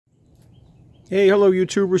Hey, hello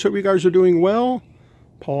YouTubers, hope you guys are doing well.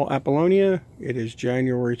 Paul Apollonia. It is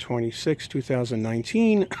January 26,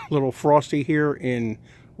 2019. A little frosty here in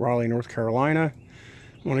Raleigh, North Carolina.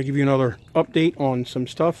 I want to give you another update on some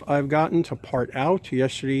stuff I've gotten to part out.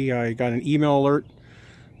 Yesterday I got an email alert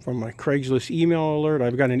from my Craigslist email alert.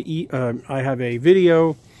 I've got I have a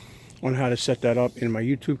video on how to set that up in my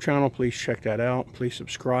YouTube channel. Please check that out. Please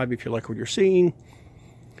subscribe if you like what you're seeing.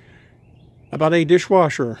 About a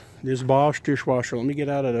dishwasher, this Bosch dishwasher. Let me get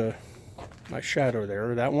out of my shadow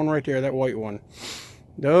there. That one right there, that white one.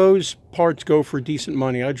 Those parts go for decent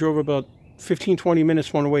money. I drove about 15-20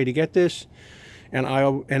 minutes one way to get this, and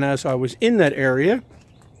as I was in that area,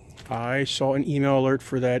 I saw an email alert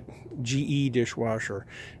for that GE dishwasher.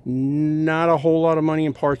 Not a whole lot of money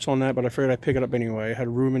in parts on that, but I figured I'd pick it up anyway. I had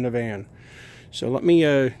room in the van. So let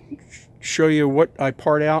me show you what I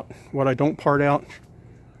part out, what I don't part out.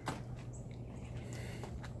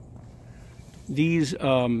 These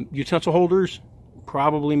utensil holders,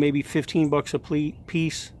 probably maybe 15 bucks a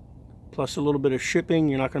piece, plus a little bit of shipping.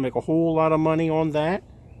 You're not going to make a whole lot of money on that.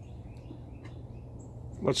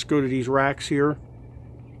 Let's go to these racks here.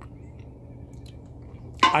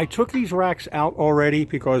 I took these racks out already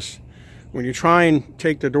because when you try and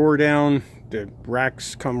take the door down, the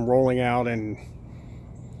racks come rolling out and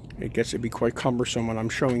it gets to be quite cumbersome when I'm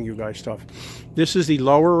showing you guys stuff. This is the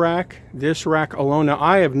lower rack. This rack alone. Now,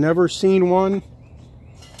 I have never seen one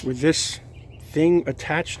with this thing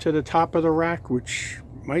attached to the top of the rack, which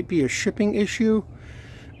might be a shipping issue.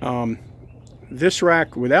 This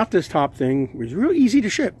rack without this top thing was real easy to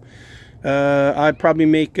ship. I'd probably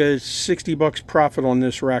make 60 bucks profit on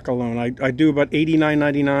this rack alone. I do about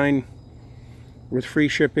 $89.99 with free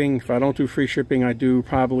shipping. If I don't do free shipping, I do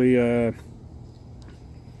probably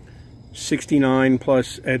 $69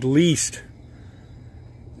 plus at least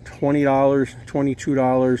 $20,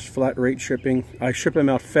 $22 flat rate shipping. I ship them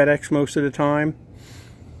out FedEx most of the time.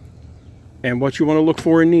 And what you want to look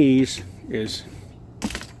for in these is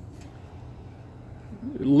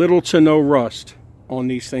little to no rust on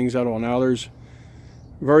these things at all. Now there's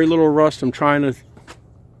very little rust. I'm trying to,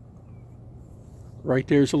 right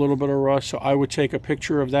there's a little bit of rust, so I would take a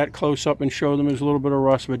picture of that close up and show them there's a little bit of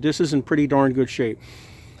rust, but this is in pretty darn good shape.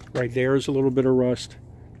 Right there is a little bit of rust.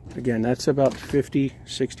 Again, that's about 50,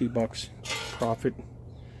 60 bucks profit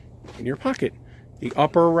in your pocket. The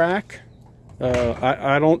upper rack,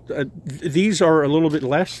 these are a little bit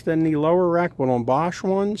less than the lower rack, but on Bosch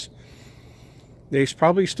ones, they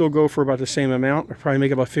probably still go for about the same amount. I probably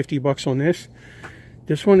make about 50 bucks on this.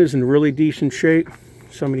 This one is in really decent shape.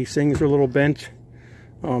 Some of these things are a little bent.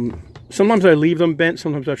 Sometimes I leave them bent.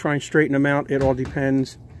 Sometimes I try and straighten them out. It all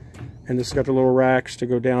depends. And this has got the little racks to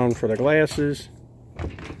go down for the glasses.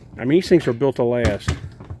 I mean, these things are built to last.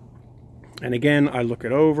 And again, I look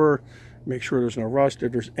it over, make sure there's no rust.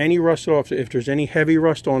 If there's any rust off, if there's any heavy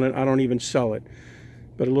rust on it, I don't even sell it.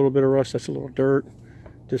 But a little bit of rust, that's a little dirt.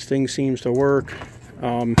 This thing seems to work.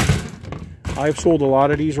 I've sold a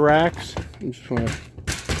lot of these racks. I just want to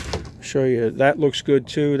show you. That looks good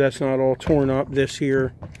too. That's not all torn up. This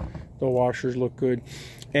here, the washers look good.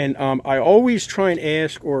 And I always try and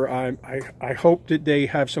ask, or I hope that they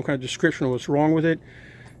have some kind of description of what's wrong with it.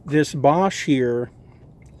 This Bosch here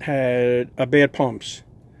had a bad pumps.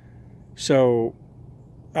 So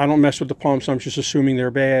I don't mess with the pumps. I'm just assuming they're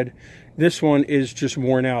bad. This one is just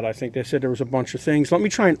worn out. I think they said there was a bunch of things. Let me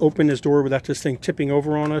try and open this door without this thing tipping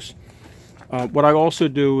over on us. What I also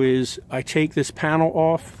do is I take this panel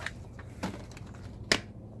off,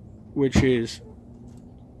 which is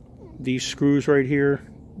these screws right here.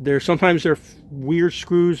 Sometimes they're weird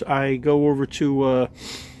screws. I go over to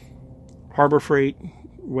Harbor Freight,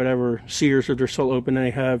 whatever, Sears, if they're still open, and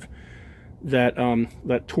they have that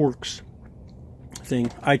that Torx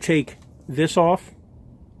thing. I take this off.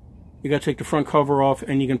 You got to take the front cover off,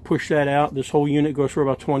 and you can push that out. This whole unit goes for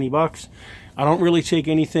about 20 bucks. I don't really take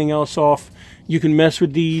anything else off. You can mess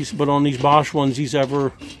with these, but on these Bosch ones, these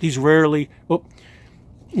rarely. Well,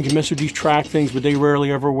 you can mess with these track things, but they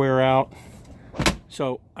rarely ever wear out.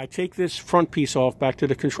 So I take this front piece off back to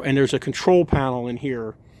the control, and there's a control panel in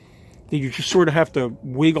here that you just sort of have to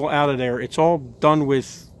wiggle out of there. It's all done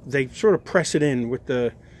with, they sort of press it in with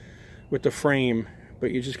the frame,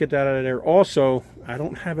 but you just get that out of there. Also, I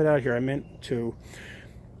don't have it out here. I meant to.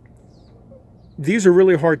 These are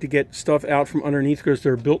really hard to get stuff out from underneath because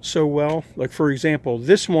they're built so well. Like, for example,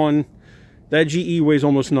 this one, that GE weighs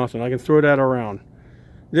almost nothing. I can throw that around.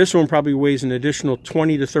 This one probably weighs an additional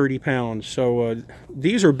 20 to 30 pounds. So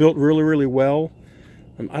these are built really, really well.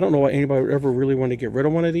 I don't know why anybody would ever really want to get rid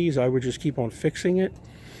of one of these. I would just keep on fixing it.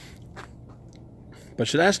 But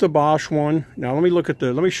so that's the Bosch one. Now let me look at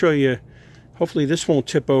let me show you Hopefully this won't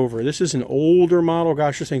tip over. This is an older model.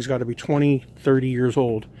 Gosh, this thing's got to be 20, 30 years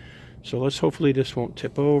old. So let's hopefully this won't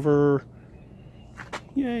tip over.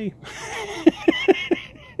 Yay.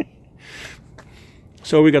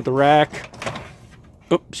 So we got the rack.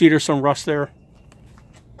 Oh, see, there's some rust there.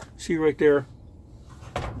 See right there?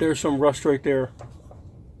 There's some rust right there.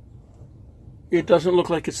 It doesn't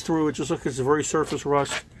look like it's through. It just looks like it's a very surface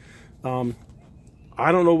rust.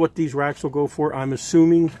 I don't know what these racks will go for. I'm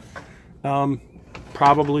assuming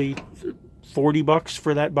probably 40 bucks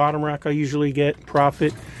for that bottom rack I usually get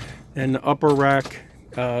profit. And the upper rack,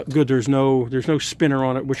 good, there's no spinner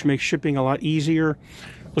on it, which makes shipping a lot easier.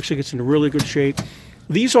 Looks like it's in really good shape.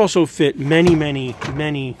 These also fit many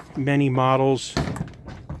models,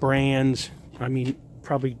 brands. I mean,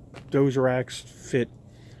 probably those racks fit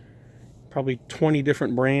probably 20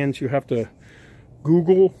 different brands. You have to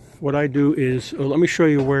Google. What I do is, let me show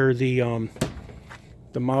you where the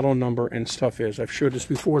model number and stuff is. I've showed this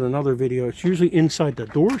before in another video. It's usually inside the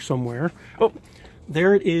door somewhere. Oh,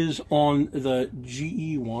 there it is on the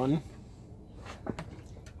GE one.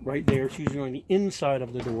 Right there. It's usually on the inside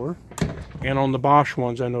of the door. And on the Bosch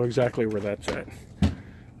ones, I know exactly where that's at.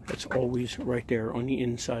 That's always right there on the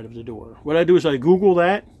inside of the door. What I do is I Google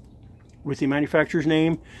that with the manufacturer's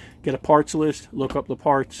name, get a parts list, look up the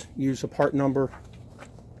parts, use the part number,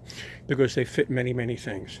 because they fit many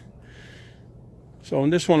things. So on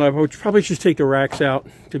this one, I would probably just take the racks out,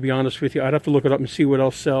 to be honest with you. I'd have to look it up and see what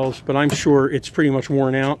else sells, but I'm sure it's pretty much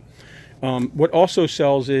worn out. What also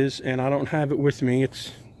sells is, and I don't have it with me,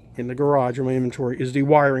 it's in the garage in my inventory, is the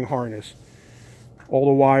wiring harness. All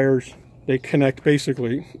the wires, they connect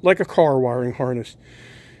basically like a car wiring harness.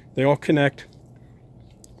 They all connect,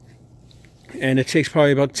 and it takes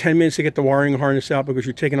probably about 10 minutes to get the wiring harness out, because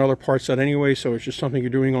you're taking other parts out anyway, so it's just something you're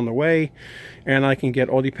doing on the way. And I can get,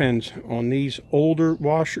 all depends on these older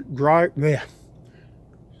dishwashers,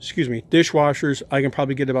 I can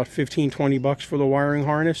probably get about 15-20 bucks for the wiring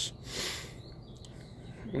harness.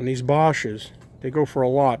 And these Bosches, they go for a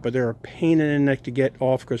lot, but they're a pain in the neck to get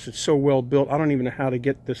off because it's so well built. I don't even know how to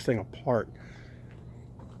get this thing apart.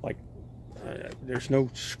 Like, there's no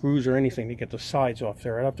screws or anything to get the sides off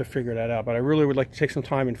there. I'd have to figure that out, but I really would like to take some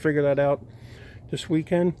time and figure that out this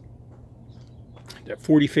weekend. That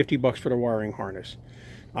 40-50 bucks for the wiring harness.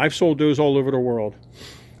 I've sold those all over the world.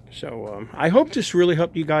 So I hope this really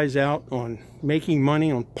helped you guys out on making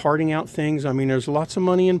money on parting out things. I mean, there's lots of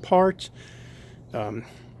money in parts. You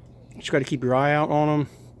just got to keep your eye out on them,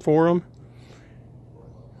 for them.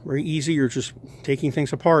 Very easy. You're just taking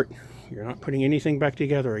things apart. You're not putting anything back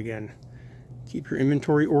together again. Keep your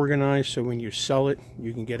inventory organized so when you sell it,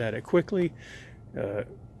 you can get at it quickly.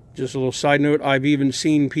 Just a little side note, I've even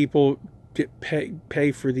seen people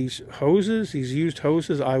pay for these hoses, these used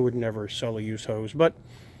hoses. I would never sell a used hose, but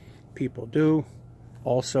people do.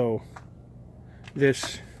 Also,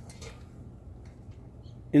 this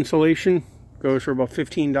insulation goes for about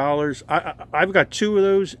 $15. I've got 2 of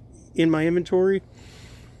those in my inventory.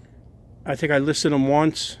 I think I listed them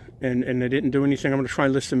once and they didn't do anything. I'm going to try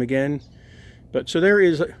and list them again. But so there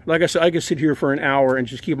is, like I said, I could sit here for an hour and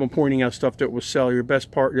just keep on pointing out stuff that will sell. Your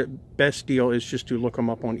best deal is just to look them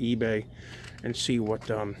up on eBay and see what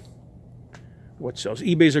sells.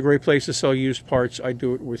 eBay's a great place to sell used parts. I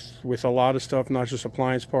do it with a lot of stuff, not just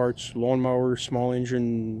appliance parts, lawnmowers, small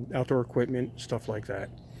engine, outdoor equipment, stuff like that.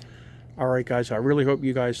 All right, guys, I really hope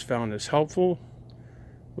you guys found this helpful.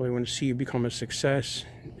 Really want to see you become a success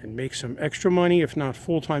and make some extra money, if not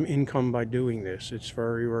full-time income, by doing this. It's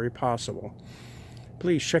very possible.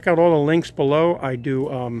 Please check out all the links below. I do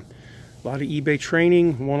a lot of eBay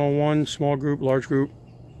training, one-on-one, small group, large group,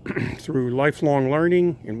 through Lifelong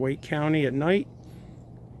Learning in Wake County at night.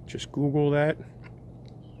 Just Google that.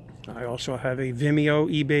 I also have a Vimeo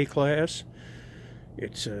eBay class.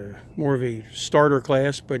 It's more of a starter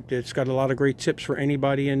class, but it's got a lot of great tips for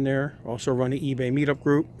anybody in there. Also run an eBay Meetup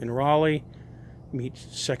group in Raleigh. Meet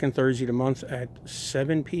second Thursday of the month at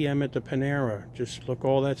 7 p.m. at the Panera. Just look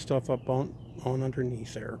all that stuff up on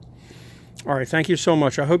underneath there. All right, thank you so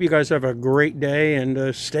much. I hope you guys have a great day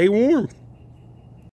and stay warm.